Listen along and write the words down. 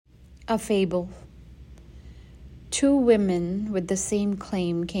A fable. Two women with the same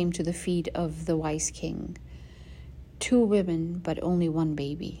claim came to the feet of the wise king. Two women, but only one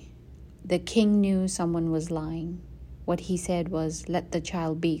baby. The king knew someone was lying. What he said was, "Let the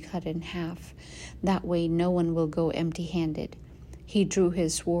child be cut in half. That way no one will go empty-handed." He drew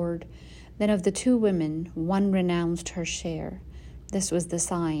his sword. Then of the two women, one renounced her share. This was the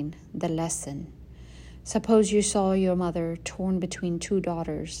sign, the lesson. Suppose you saw your mother torn between two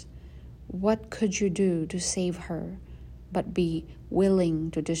daughters. What could you do to save her but be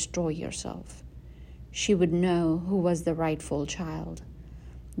willing to destroy yourself? She would know who was the rightful child,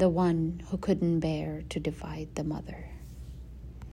 the one who couldn't bear to divide the mother.